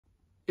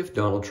If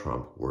Donald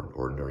Trump were an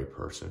ordinary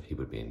person, he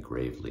would be in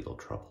grave legal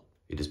trouble.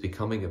 It is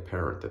becoming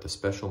apparent that the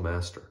special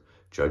master,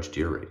 Judge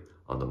Dearie,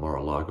 on the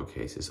Mar-a-Lago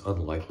case is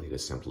unlikely to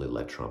simply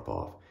let Trump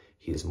off.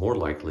 He is more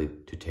likely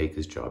to take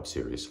his job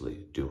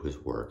seriously, do his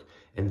work,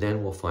 and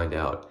then we'll find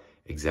out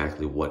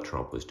exactly what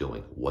Trump was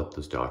doing, what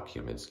those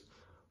documents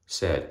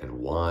said, and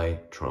why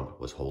Trump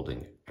was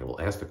holding, and we'll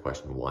ask the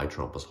question why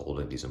Trump was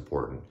holding these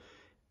important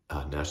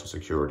national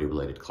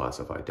security-related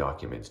classified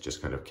documents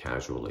just kind of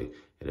casually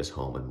at his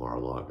home in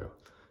Mar-a-Lago.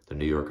 The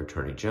New York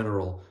Attorney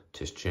General,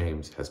 Tish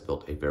James, has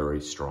built a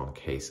very strong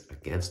case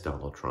against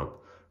Donald Trump,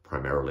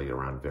 primarily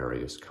around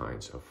various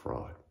kinds of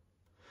fraud.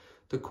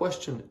 The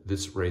question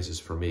this raises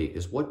for me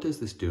is, what does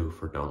this do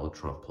for Donald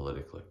Trump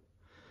politically?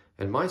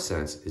 And my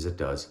sense is it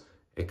does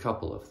a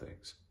couple of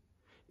things.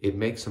 It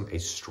makes him a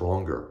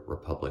stronger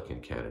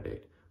Republican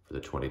candidate for the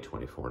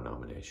 2024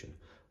 nomination.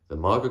 The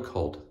MAGA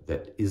cult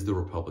that is the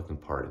Republican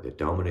Party, that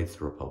dominates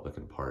the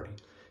Republican Party,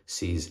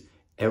 sees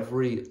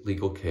every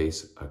legal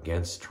case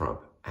against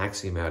Trump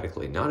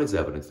axiomatically, not as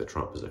evidence that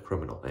Trump is a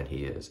criminal, and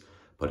he is,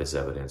 but as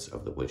evidence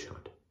of the witch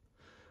hunt.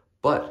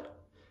 But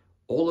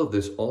all of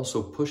this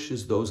also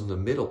pushes those in the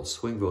middle,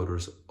 swing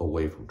voters,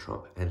 away from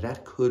Trump, and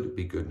that could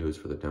be good news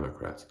for the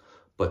Democrats.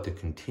 But the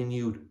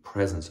continued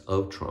presence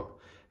of Trump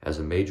as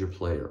a major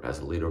player, as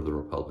a leader of the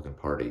Republican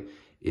Party,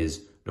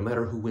 is, no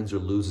matter who wins or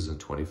loses in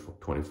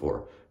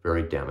 2024,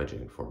 very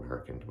damaging for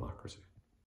American democracy.